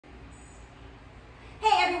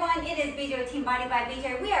everyone, it is BJ with Team Body by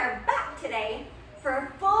BJ. We are back today for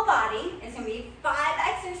a full body. It's going to be 5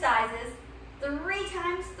 exercises, 3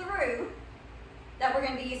 times through, that we're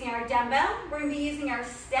going to be using our dumbbell, we're going to be using our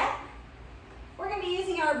step, we're going to be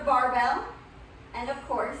using our barbell, and of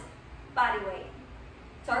course, body weight.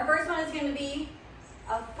 So our first one is going to be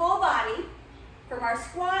a full body from our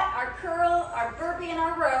squat, our curl, our burpee, and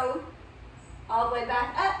our row, all the way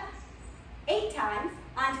back up, 8 times,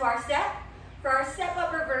 onto our step. For our step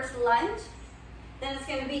up reverse lunge, then it's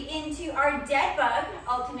going to be into our dead bug,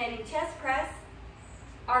 alternating chest press,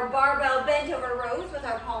 our barbell bent over rows with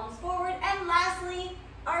our palms forward, and lastly,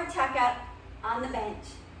 our tuck up on the bench.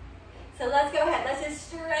 So let's go ahead, let's just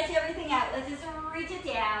stretch everything out, let's just reach it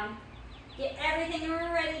down, get everything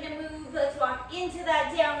ready to move, let's walk into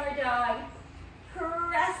that downward dog,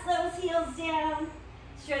 press those heels down,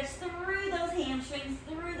 stretch through those hamstrings,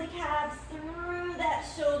 through the calves, through that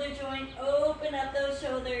shoulder joint, open up those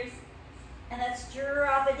shoulders, and let's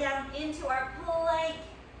drop it down into our plank,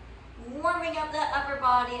 warming up the upper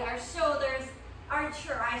body, our shoulders, our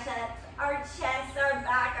triceps, our chest, our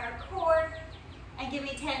back, our core, and give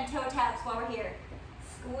me 10 toe taps while we're here.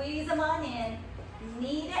 Squeeze them on in,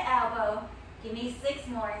 knee to elbow, give me 6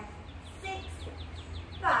 more, 6,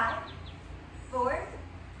 5, 4,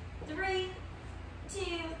 3, 2,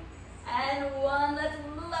 and 1. Let's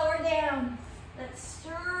lower down. Let's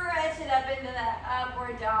stretch it up into that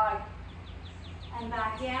upward dog. And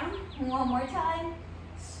back down. One more time.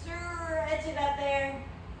 Stretch it up there.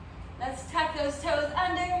 Let's tuck those toes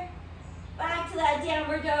under. Back to that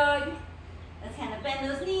downward dog. Let's kind of bend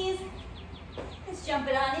those knees. Let's jump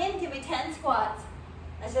it on in. Give me 10 squats.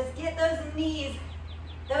 Let's just get those knees,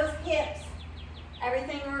 those hips,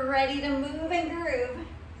 everything ready to move and groove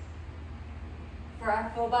for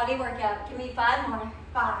our full body workout. Give me 5 more.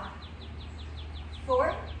 5,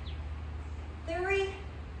 4, 3,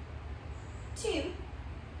 2,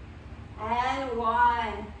 and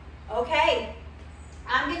 1. Okay,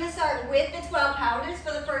 I'm going to start with the 12 pounders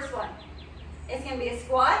for the first one. It's going to be a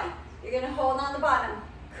squat. You're going to hold on the bottom,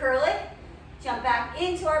 curl it, jump back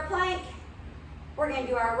into our plank. We're going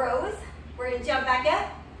to do our rows. We're going to jump back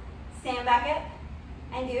up, stand back up,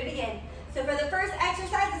 and do it again. So for the first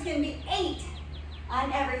exercise, it's going to be 8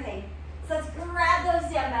 on everything. So let's grab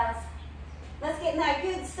those dumbbells. Let's get in that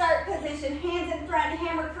good start position, hands in front,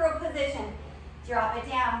 hammer curl position. Drop it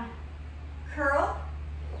down, curl,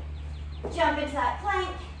 jump into that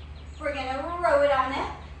plank. We're going to row it on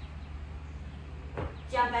up.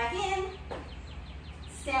 Jump back in,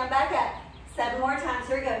 stand back up. 7 more times,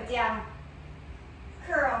 here we go, down,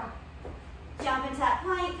 curl, jump into that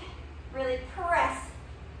plank, really press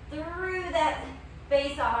through that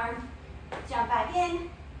base arm, jump back in,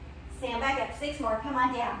 stand back up, 6 more, come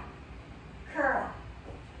on down, curl,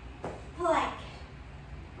 plank,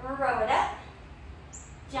 row it up,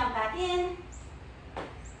 jump back in,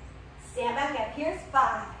 stand back up, here's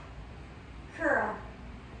 5, curl,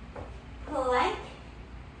 plank,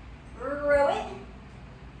 row it,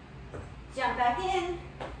 jump back in,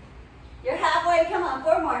 you're halfway, come on,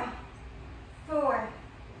 4 more, 4,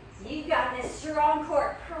 you got this, strong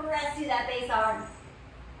core, press through that base arm,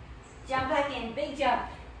 jump back in, big jump,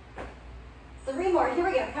 3 more, here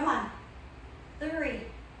we go, come on, 3,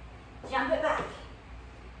 jump it back,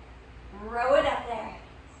 row it up there,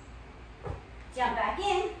 jump back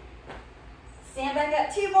in, stand back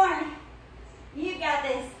up, 2 more, you got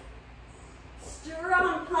this,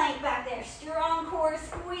 strong plank back there, strong core,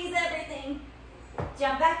 squeeze everything,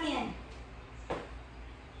 jump back in,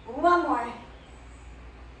 1 more,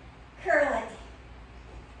 curl it,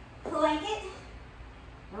 plank it,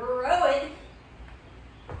 row it,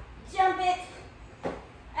 jump it,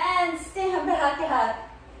 and stand back up.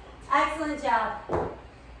 Excellent job.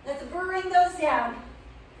 Let's bring those down.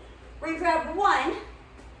 We're going to grab 1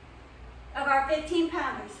 of our 15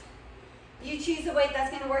 pounders. You choose the weight that's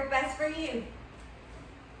going to work best for you.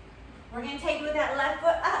 We're going to take with that left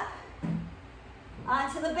foot up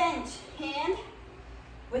onto the bench. Hand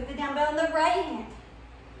with the dumbbell in the right hand.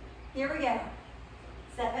 Here we go.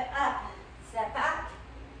 Step it up, step back,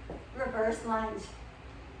 reverse lunge.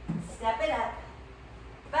 Step it up,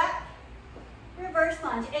 back, reverse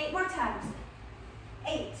lunge. 8 more times.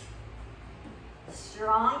 8.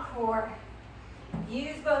 Strong core.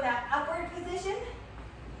 Use both that upward position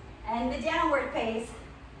and the downward pace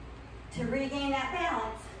to regain that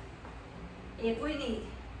balance if we need.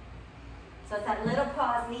 So it's that little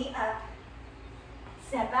pause, knee up.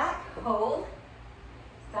 Step back, hold.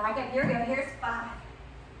 Back up, here we go, here's 5.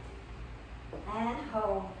 And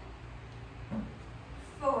hold.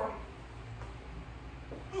 4.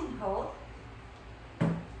 And hold.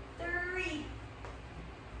 3.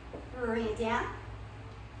 Bring it down.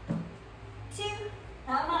 2.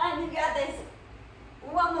 Come on, you got this.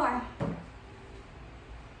 1 more.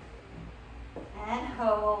 And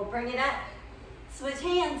hold. Bring it up. Switch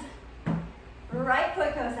hands. Right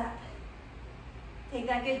foot goes up. Take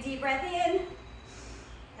that good deep breath in.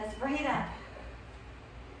 Let's bring it up.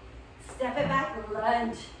 Step it back,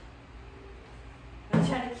 lunge. We're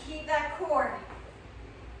trying to keep that core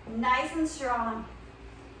nice and strong.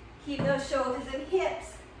 Keep those shoulders and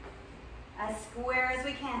hips as square as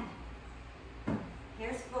we can.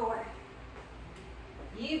 Here's 4.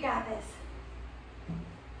 You got this.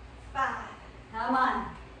 5. Come on.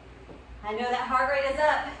 I know that heart rate is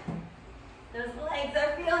up. Those legs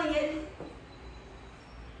are feeling it.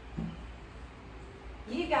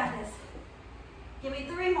 You got this. Give me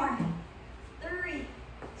 3 more. 3.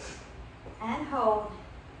 And hold.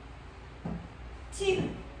 2.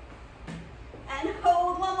 And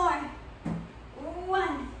hold. 1 more.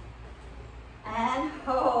 1. And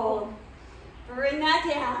hold. Bring that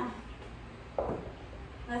down.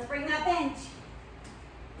 Let's bring that bench.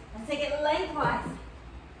 Let's take it lengthwise.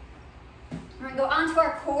 We're going to go onto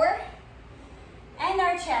our core and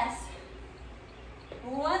our chest.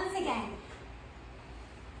 Once again.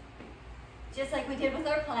 Just like we did with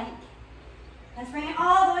our plank. Let's bring it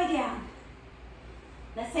all the way down.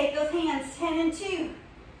 Let's take those hands, 10 and 2.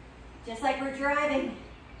 Just like we're driving.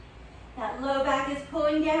 That low back is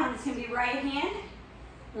pulling down. It's going to be right hand,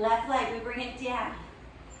 left leg. We bring it down.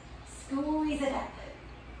 Squeeze it up.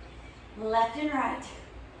 Left and right.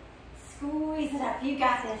 Squeeze it up. You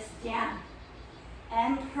got this. Down.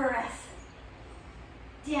 And press.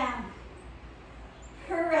 Down.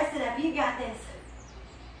 Press it up. You got this.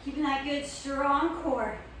 Keeping that good, strong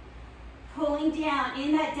core. Pulling down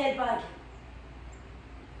in that dead bug.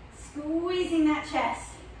 Squeezing that chest.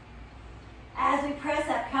 As we press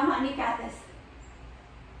up, come on, you got this.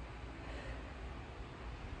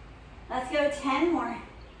 Let's go 10 more.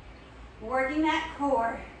 Working that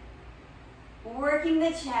core. Working the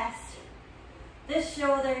chest. The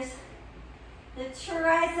shoulders. The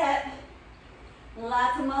tricep.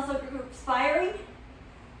 Lots of muscle groups firing.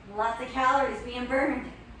 Lots of calories being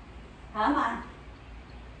burned. Come on.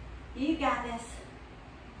 You got this.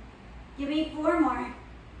 Give me 4 more.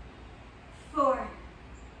 4.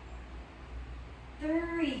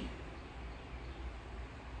 3.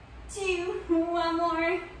 2. 1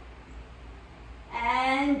 more.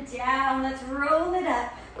 And down. Let's roll it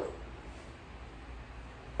up.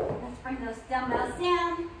 Let's bring those dumbbells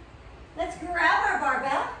down. Let's grab our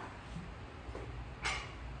barbell.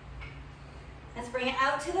 Let's bring it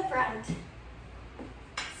out to the front.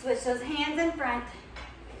 Switch those hands in front.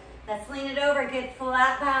 Let's lean it over, good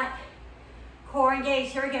flat back. Core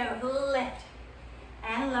engaged, here we go. Lift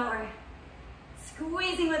and lower.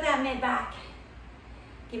 Squeezing with that mid back.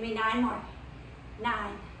 Give me 9 more.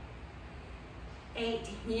 9. 8,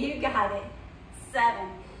 you got it. 7,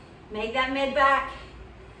 make that mid back.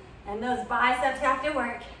 And those biceps have to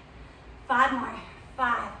work. 5 more.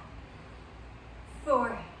 5,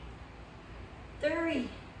 4, 3,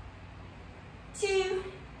 2,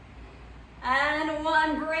 and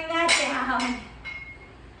 1. Bring that down.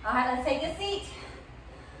 All right, let's take a seat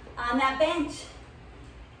on that bench.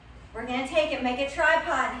 We're gonna take it, make a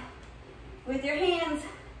tripod with your hands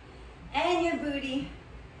and your booty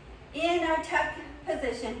in our tuck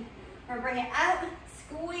position. We're gonna bring it out,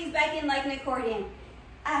 squeeze back in like an accordion.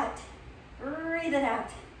 Out, breathe it out.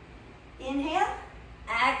 Inhale,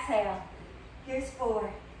 exhale. Here's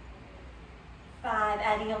 4, 5,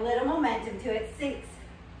 adding a little momentum to it. 6,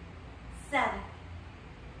 7,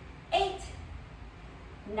 8,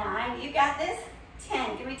 9, you got this.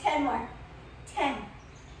 10, give me 10 more. 10,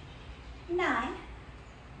 9,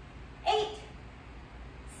 8,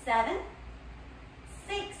 7,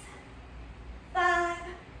 6, 5,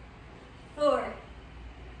 4,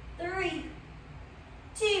 3,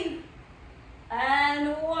 2,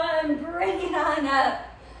 and 1. Bring it on up.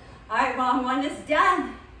 All right, long one is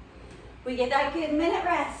done. We get that good minute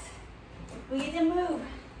rest. We get to move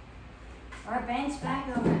our bench back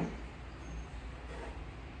over.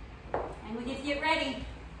 And we get to get ready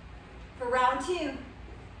for round 2.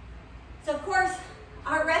 So of course,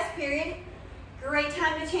 our rest period, great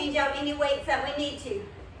time to change out any weights that we need to.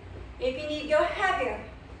 If you need to go heavier,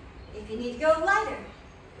 if you need to go lighter,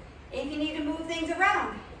 if you need to move things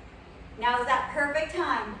around, now is that perfect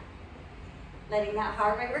time. Letting that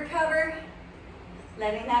heart rate recover,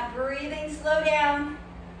 letting that breathing slow down.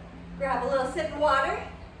 Grab a little sip of water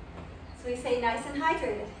so we stay nice and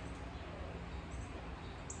hydrated.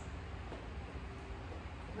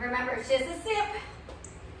 Remember, it's just a sip.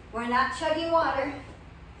 We're not chugging water.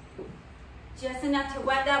 Just enough to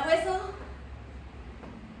wet that whistle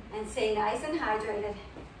and stay nice and hydrated.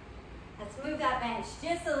 Let's move that bench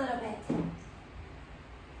just a little bit.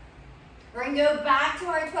 We're gonna go back to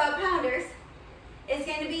our 12 pounders. It's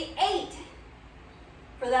gonna be 8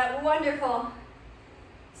 for that wonderful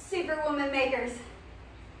Superwoman makers.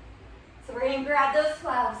 So we're gonna grab those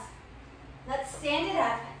 12s. Let's stand it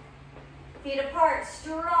up. Feet apart,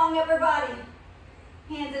 strong upper body.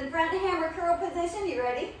 Hands in front, hammer curl position. You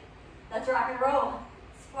ready? Let's rock and roll.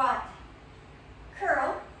 Squat,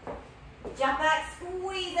 curl, jump back,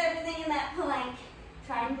 squeeze everything in that plank.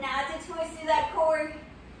 Try not to twist through that cord.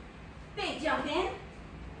 Big jump in,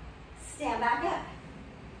 stand back up.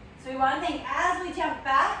 So we want to think as we jump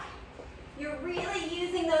back, you're really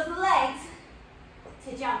using those legs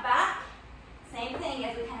to jump back. Same thing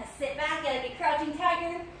as we kind of sit back, like a crouching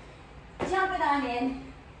tiger. Jump it on in,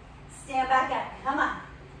 stand back up, come on.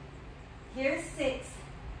 Here's 6.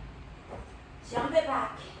 Jump it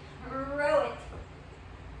back, row it.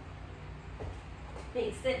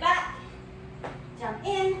 Big sit back, jump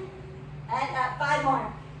in, and up, 5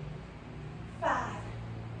 more. 5.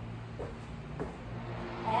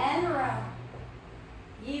 And row.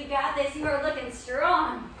 You got this, you are looking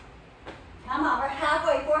strong. Come on, we're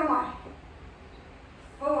halfway, 4 more.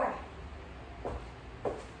 4.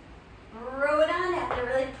 Row it on up to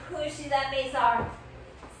really push through that base arm.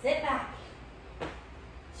 Sit back.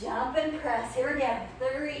 Jump and press. Here we go.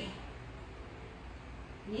 3.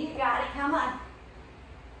 You got it. Come on.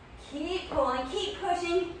 Keep pulling. Keep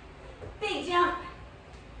pushing. Big jump.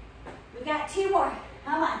 We've got 2 more.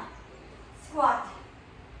 Come on. Squat.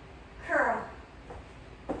 Curl.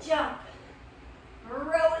 Jump.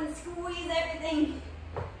 Row and squeeze everything.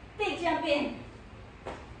 Big jump in.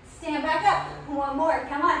 Stand back up. 1 more.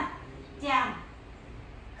 Come on. Down.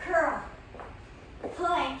 Curl.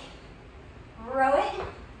 Plank. Row it.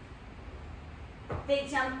 Big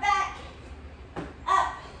jump back.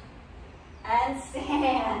 Up. And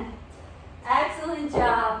stand. Excellent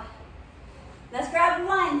job. Let's grab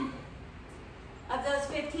 1 of those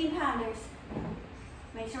 15 pounders.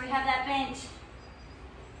 Make sure we have that bench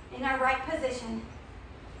in our right position.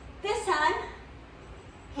 This time,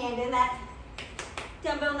 hand in that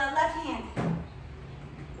dumbbell in that left hand.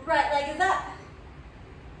 Right leg is up.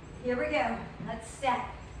 Here we go. Let's step.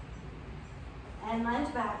 And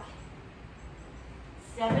lunge back.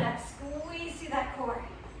 Step it up. Squeeze through that core.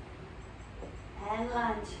 And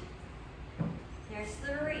lunge. Here's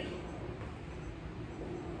 3.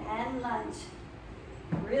 And lunge.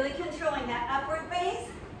 Really controlling that upward phase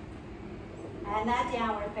and that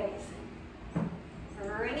downward phase.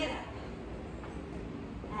 Bring it up.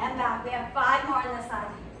 And back. We have 5 more on this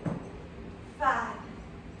side. 5.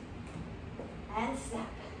 And step.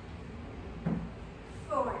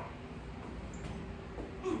 4.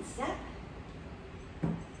 And step.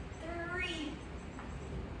 3.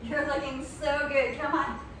 You're looking so good. Come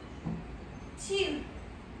on. 2.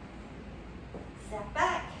 Step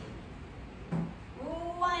back.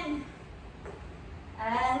 1.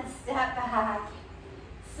 And step back.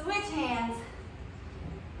 Switch hands.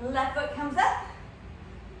 Left foot comes up.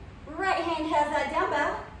 Right hand has that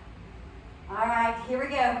dumbbell. All right, here we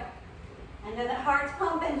go. I know the heart's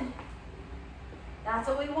pumping. That's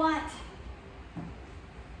what we want.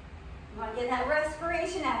 We want to get that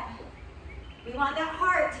respiration up. We want that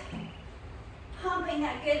heart pumping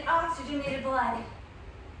that good oxygenated blood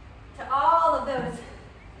to all of those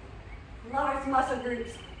large muscle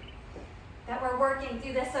groups that we're working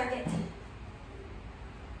through the circuit.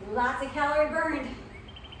 Lots of calorie burned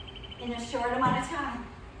in a short amount of time.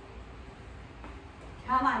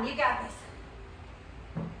 Come on, you got this.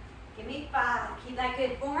 Give me 5. Keep that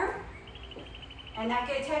good form and that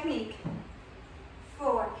good technique.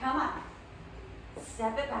 4. Come on.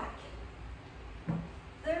 Step it back.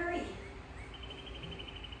 3.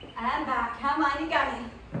 And back. Come on, you got it.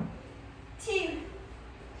 2.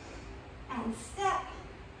 And step.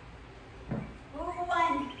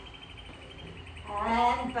 1.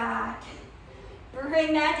 And back.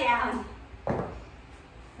 Bring that down.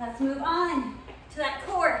 Let's move on to that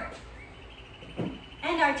core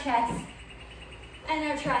and our chest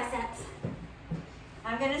and our triceps.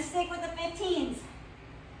 I'm going to stick with the 15s.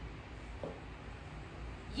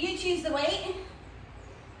 You choose the weight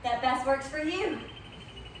that best works for you.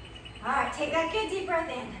 All right, take that good deep breath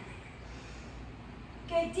in.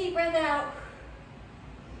 Good deep breath out.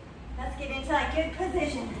 Let's get into that good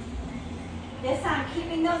position. This time,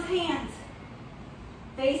 keeping those hands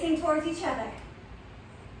facing towards each other.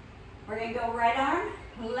 We're going to go right arm,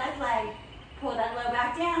 left leg. Pull that low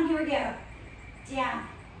back down. Here we go. Down.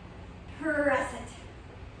 Press it.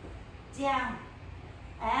 Down.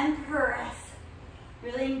 And press.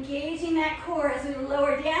 that core as we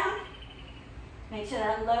lower down. Make sure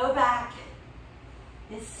that low back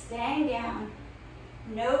is staying down.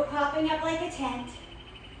 No popping up like a tent.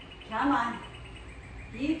 Come on.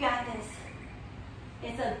 You got this.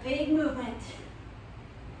 It's a big movement.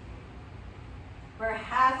 We're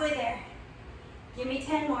halfway there. Give me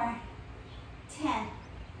 10 more. 10.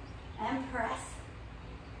 And press.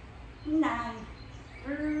 9.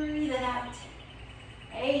 Breathe it out.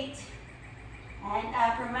 8. And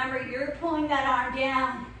up. Remember, you're pulling that arm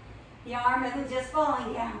down. The arm isn't just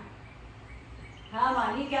falling down. Come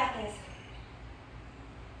on, you got this.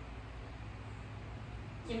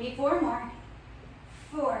 Give me 4 more.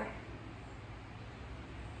 4.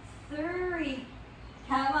 3.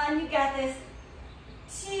 Come on, you got this.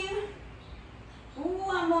 2.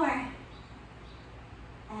 1 more.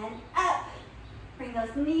 And up. Bring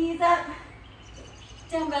those knees up.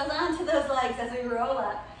 Dumbbells onto those legs as we roll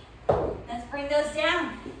up. Let's bring those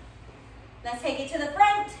down. Let's take it to the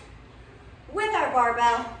front with our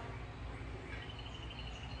barbell.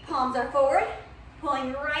 Palms are forward,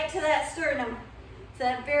 pulling right to that sternum. To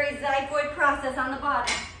that very xiphoid process on the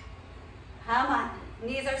bottom. Come on,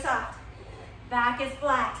 knees are soft. Back is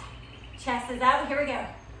flat. Chest is out, here we go.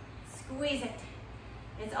 Squeeze it.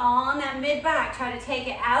 It's all on that mid-back. Try to take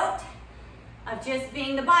it out of just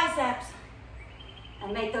being the biceps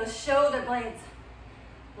and make those shoulder blades.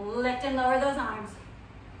 Lift and lower those arms.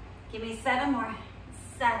 Give me 7 more.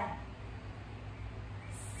 7.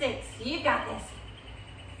 6. You got this.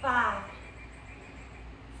 5.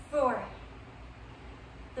 4.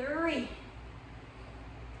 3.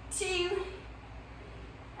 2.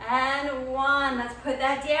 And 1. Let's put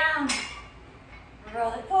that down.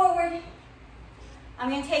 Roll it forward. I'm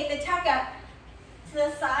going to take the tuck up to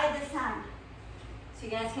the side this time. So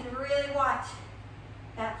you guys can really watch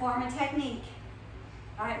that form and technique.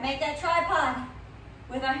 All right, make that tripod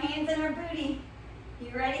with our hands in our booty. You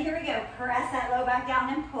ready? Here we go. Press that low back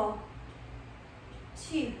down and pull.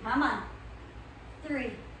 2, come on.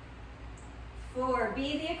 3, 4,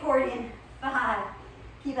 be the accordion. 5,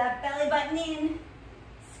 keep that belly button in.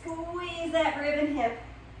 Squeeze that rib and hip.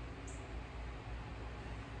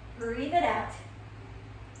 Breathe it out.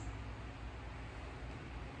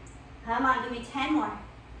 Come on, give me 10 more.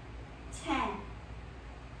 10,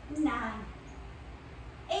 9,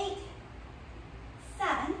 8,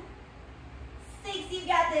 7, 6, you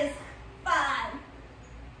got this. 5,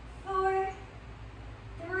 4,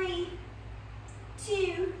 3,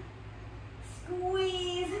 2,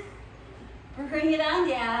 squeeze. Bring it on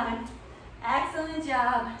down. Excellent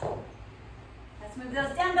job. Let's move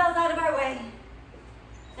those dumbbells out of our way.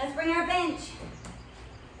 Let's bring our bench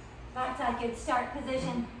back to that good start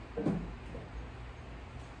position.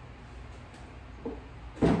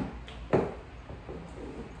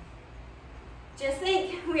 Just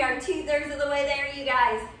think, we are 2/3 of the way there, you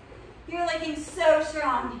guys. You're looking so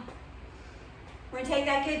strong. We're gonna take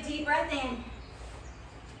that good deep breath in.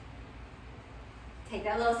 Take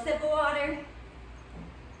that little sip of water.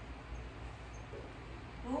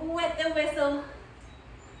 Wet the whistle.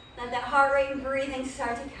 Let that heart rate and breathing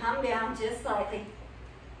start to come down just slightly.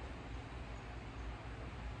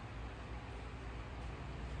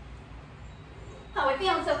 How are we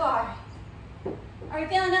feeling so far? Are we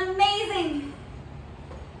feeling amazing?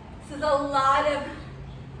 This is a lot of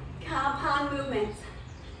compound movements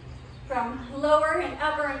from lower and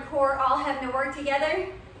upper and core all having to work together.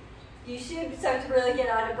 You should start to really get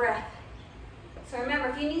out of breath. So remember,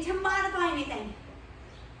 if you need to modify anything,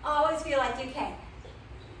 always feel like you can.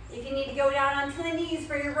 If you need to go down onto the knees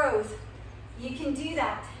for your rows, you can do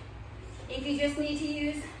that. If you just need to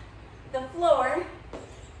use the floor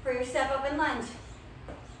for your step up and lunge,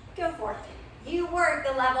 go for it. You work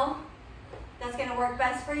the level that's going to work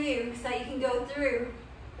best for you so you can go through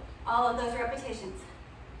all of those repetitions.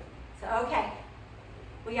 So, okay,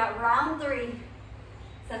 we got round 3.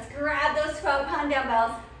 So let's grab those 12-pound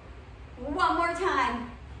dumbbells one more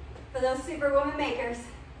time for those Superwoman makers.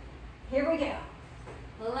 Here we go.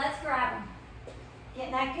 Let's grab them. Get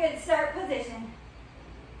in that good start position.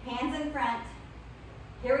 Hands in front.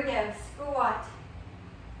 Here we go. Squat.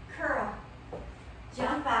 Curl.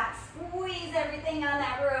 Jump back. Squeeze everything on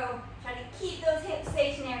that row. Try to keep those hips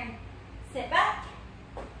stationary. Sit back.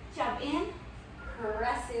 Jump in.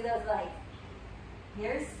 Press through those legs.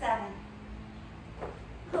 Here's 7.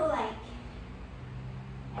 Plank.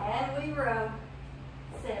 And we row.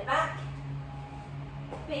 Sit back.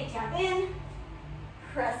 Big jump in.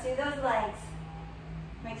 Press through those legs.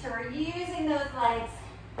 Make sure we're using those legs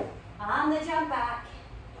on the jump back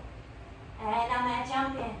and on that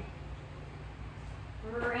jump in.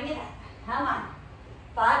 Bring it up. Come on.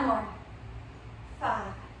 5 more.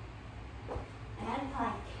 5,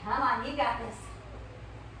 Come on, you got this.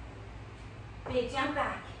 Big jump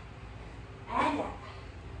back. And up.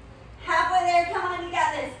 Halfway there, come on, you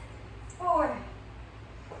got this. Forward.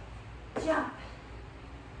 Jump.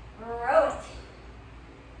 Row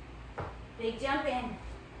it. Big jump in.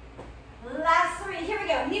 Last 3, here we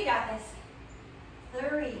go, you got this.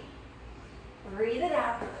 3. Breathe it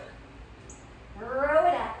out. Row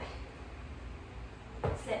it up.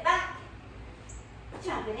 Sit back.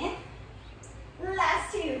 Jumping in.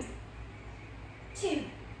 Last 2. 2.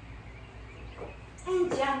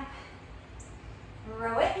 And jump.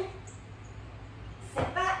 Row it.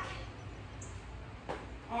 Sit back.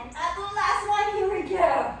 And up, last one, here we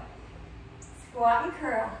go. Squat and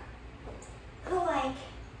curl. Plank.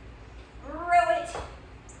 Row it.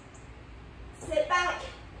 Sit back.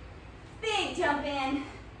 Big jump in.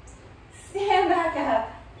 Stand back up.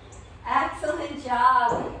 Excellent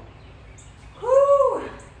job. Woo!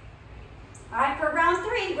 All right, for round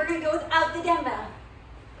 3, we're going to go without the dumbbell.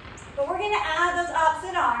 But we're going to add those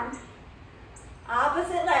opposite arm,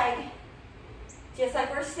 opposite leg, just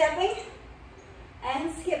like we're stepping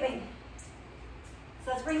and skipping.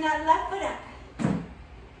 So let's bring that left foot up,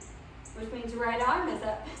 which means right arm is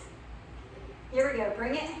up. Here we go,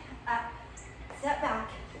 bring it up, step back,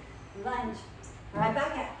 lunge, right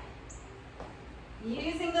back up.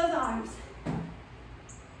 Using those arms,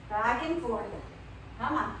 back and forth.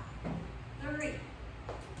 Come on, 3,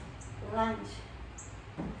 lunge,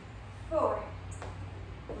 4,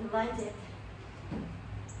 lunge it.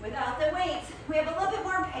 Without the weights, we have a little bit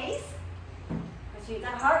more pace, which means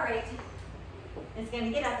that heart rate is going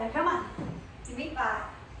to get up there. Come on, give me 5,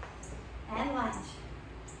 and lunge,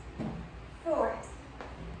 4,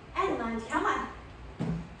 and lunge. Come on,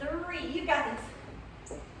 3, you got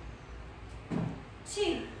this.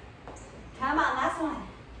 2, come on, last one.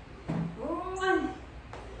 1,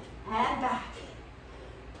 and back.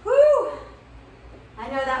 Woo! I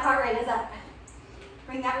know that heart rate is up.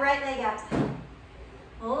 Bring that right leg up.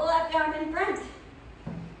 Left arm in front.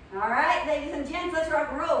 All right, ladies and gents, let's rock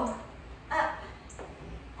and roll. Up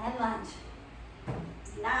and lunge.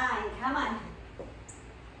 9, come on.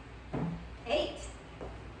 8,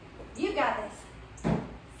 you got this.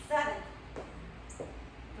 7,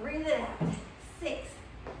 breathe it out. 6,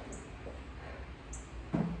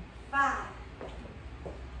 5,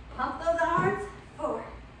 pump those arms. 4,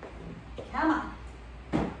 come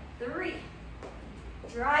on. 3,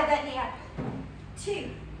 drive that knee up. 2,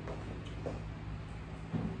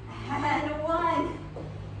 and 1.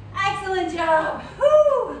 Excellent job.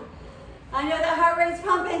 Woo! I know the heart rate's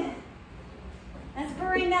pumping. Let's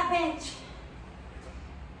bring that bench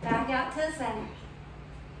back out to the center.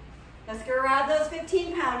 Let's grab those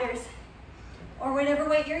 15-pounders or whatever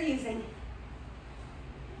weight you're using.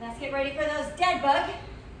 Let's get ready for those dead bug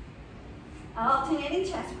alternating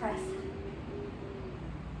chest press.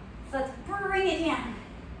 So let's bring it down.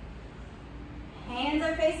 Hands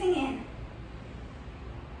are facing in.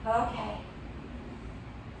 Okay.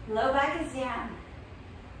 Low back is down.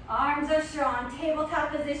 Arms are strong.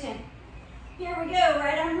 Tabletop position. Here we go.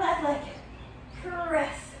 Right arm, left leg.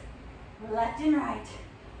 Press. Left and right.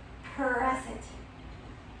 Press it.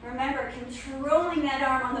 Remember, controlling that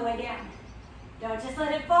arm on the way down. Don't just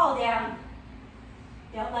let it fall down.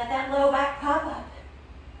 Don't let that low back pop up.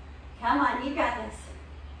 Come on, you got this.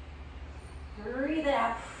 Breathe it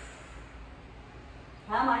out.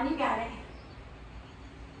 Come on, you got it.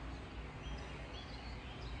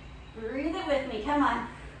 Breathe it with me, come on.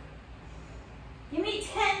 Give me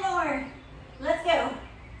 10 more. Let's go.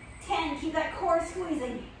 10, keep that core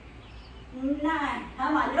squeezing. 9,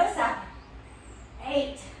 come on, no stop.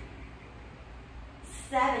 8,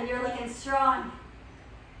 7, you're looking strong.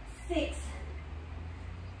 6,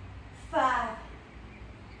 5,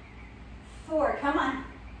 4, come on.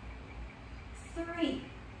 3,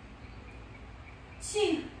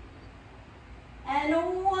 2,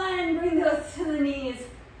 and 1. Bring those to the knees.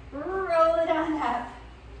 Roll it on up.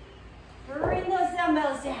 Bring those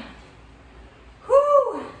dumbbells down.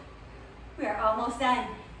 Whoo! We are almost done.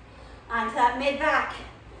 Onto that mid-back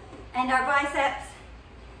and our biceps.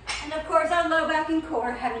 And of course our low back and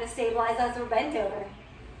core, having to stabilize as we're bent over.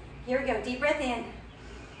 Here we go, deep breath in.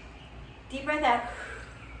 Deep breath out.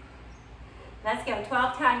 Let's go,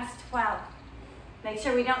 12 times 12. Make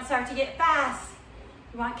sure we don't start to get fast.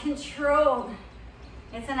 We want controlled.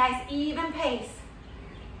 It's a nice even pace.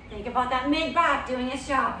 Think about that mid-back doing its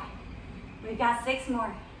job. We've got 6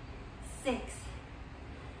 more. 6,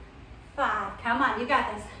 5, come on, you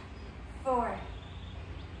got this. 4,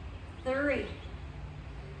 3,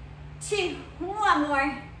 2, 1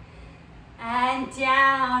 more. And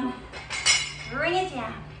down. Bring it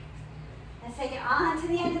down. Let's take it on to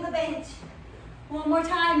the end of the bench. One more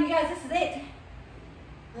time, you guys, this is it.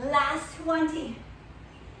 Last 20.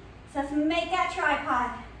 So let's make that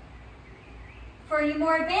tripod. For your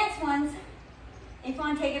more advanced ones, if you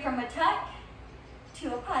want to take it from a tuck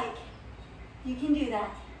to a pike, you can do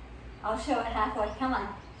that. I'll show it halfway. Come on.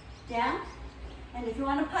 Down. And if you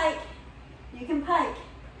want to pike, you can pike.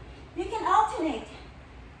 You can alternate.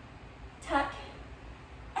 Tuck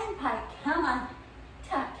and pike. Come on.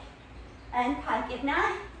 Tuck and pike. If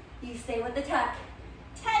not, you stay with the tuck.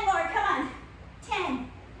 10 more. Come on.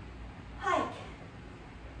 10. Pike.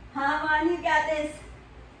 Come on. You got this.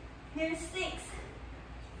 Here's 6,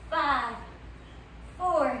 5,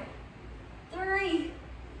 4, 3,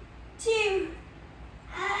 2,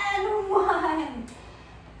 and 1.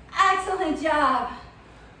 Excellent job.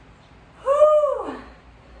 Whew.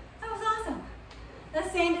 That was awesome.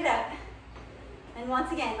 Let's stand it up. And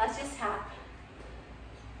once again, let's just tap.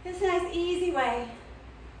 Just a nice, easy way.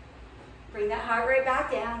 Bring that heart rate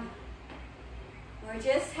back down. We're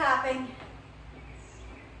just tapping.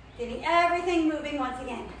 Getting everything moving once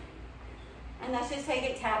again. And let's just take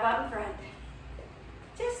it tab out in front.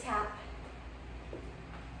 Just tap.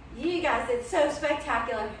 You guys did so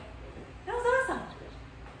spectacular. That was awesome.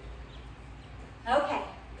 Okay,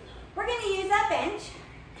 we're going to use that bench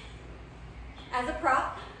as a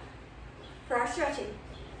prop for our stretching.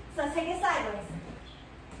 So let's take it sideways.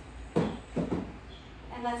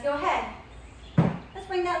 And let's go ahead. Let's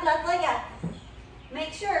bring that left leg up.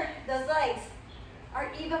 Make sure those legs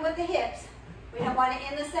are even with the hips. We don't want it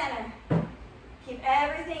in the center. Keep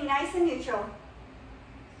everything nice and neutral.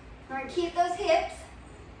 We're going to keep those hips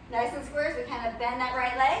nice and square as we kind of bend that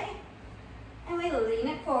right leg. And we lean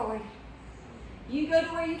it forward. You go to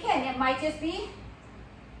where you can. It might just be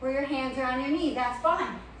where your hands are on your knee. That's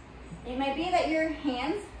fine. It may be that your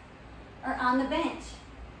hands are on the bench.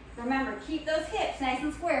 Remember, keep those hips nice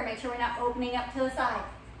and square. Make sure we're not opening up to the side.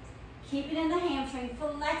 Keep it in the hamstring.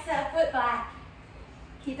 Flex that foot back.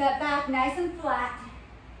 Keep that back nice and flat.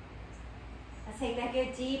 Let's take that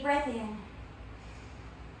good deep breath in.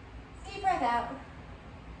 Deep breath out.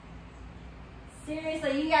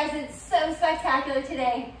 Seriously, you guys did so spectacular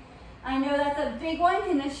today. I know that's a big one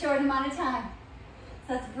in a short amount of time.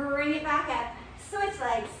 So let's bring it back up. Switch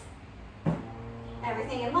legs.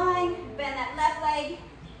 Everything in line. Bend that left leg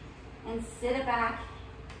and sit it back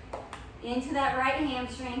into that right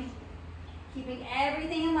hamstring. Keeping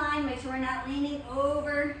everything in line. Make sure we're not leaning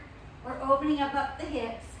over or opening up the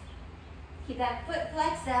hips. Keep that foot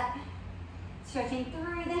flexed up. Stretching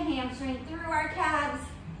through the hamstring, through our calves.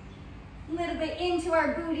 A little bit into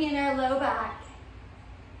our booty and our low back.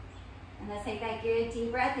 And let's take that good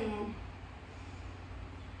deep breath in.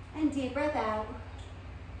 And deep breath out.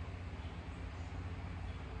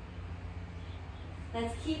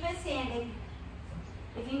 Let's keep it standing.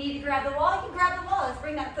 If you need to grab the wall, you can grab the wall. Let's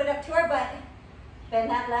bring that foot up to our butt. Bend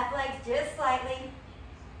that left leg just slightly.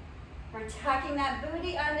 We're tucking that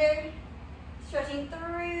booty under. Stretching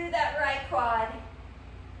through that right quad.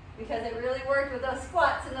 Because it really worked with those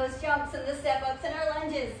squats and those jumps and the step ups and our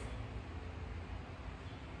lunges.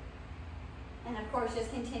 And of course,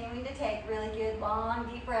 just continuing to take really good, long,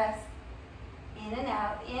 deep breaths. In and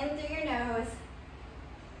out, in through your nose.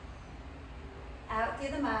 Out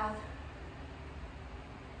through the mouth.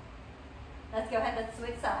 Let's go ahead, let's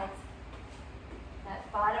switch sides.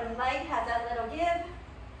 That bottom leg has that little give.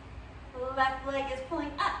 The left leg is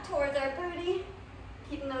pulling up towards our booty.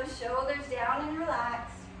 Keeping those shoulders down and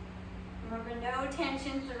relaxed. Remember, no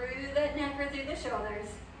tension through the neck or through the shoulders.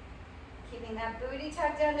 Keeping that booty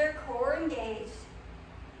tucked under, core engaged.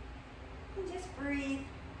 And just breathe.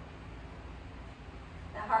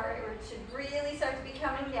 The heart rate should really start to be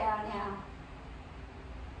coming down now.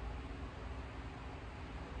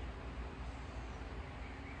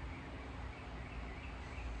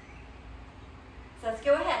 So let's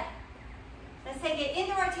go ahead. Let's take it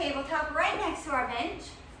into our tabletop right next to our bench.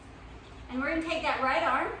 And we're going to take that right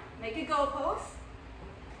arm, make a goalpost.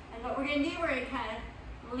 And what we're going to do, we're going to kind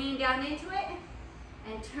of lean down into it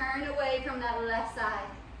and turn away from that left side.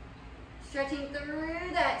 Stretching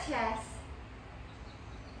through that chest.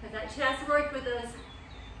 Because that chest worked with those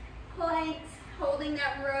planks, holding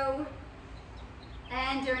that row,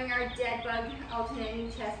 and during our dead bug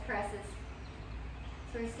alternating chest presses.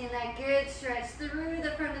 So we're just getting that good stretch through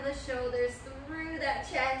the front of the shoulders, through that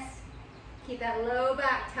chest. Keep that low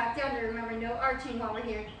back tucked under. Remember, no arching while we're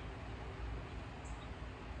here.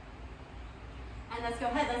 And let's go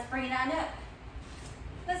ahead, let's bring it on up.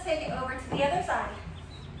 Let's take it over to the other side.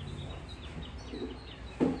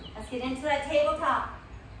 Let's get into that tabletop.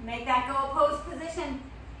 Make that goalpost position.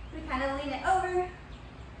 We kind of lean it over,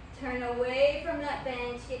 turn away from that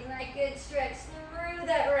bench, getting that good stretch through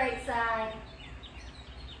that right side.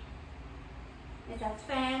 It's a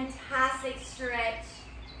fantastic stretch.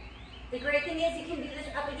 The great thing is you can do this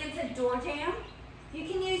up against a door jamb. You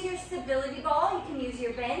can use your stability ball, you can use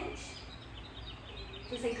your bench.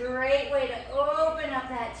 Just a great way to open up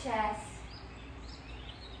that chest.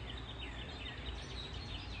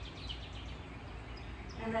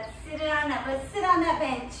 And let's sit on that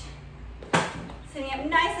bench. Sitting up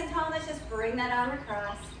nice and tall, let's just bring that arm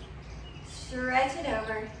across. Stretch it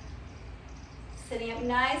over. Sitting up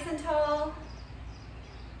nice and tall.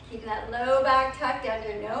 Keeping that low back tucked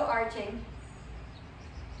under, no arching.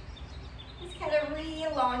 Just kind of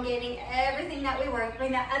re-elongating everything that we work.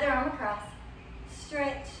 Bring that other arm across.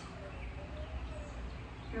 Stretch.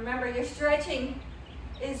 Remember, your stretching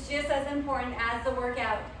is just as important as the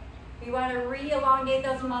workout. We want to re-elongate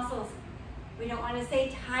those muscles. We don't want to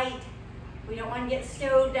stay tight. We don't want to get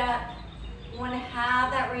stoved up. We want to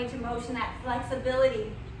have that range of motion, that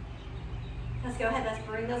flexibility. Let's go ahead, let's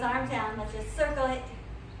bring those arms down. Let's just circle it.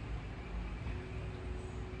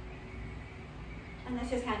 And let's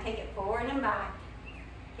just kind of take it forward and back.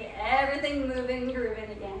 Get everything moving and grooving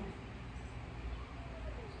again.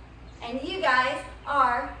 And you guys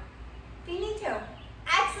are finito.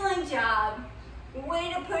 Excellent job.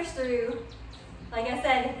 Way to push through. Like I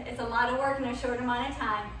said, it's a lot of work in a short amount of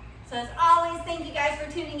time. So as always, thank you guys for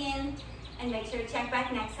tuning in, and make sure to check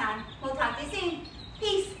back next time. We'll talk to you soon.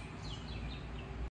 Peace.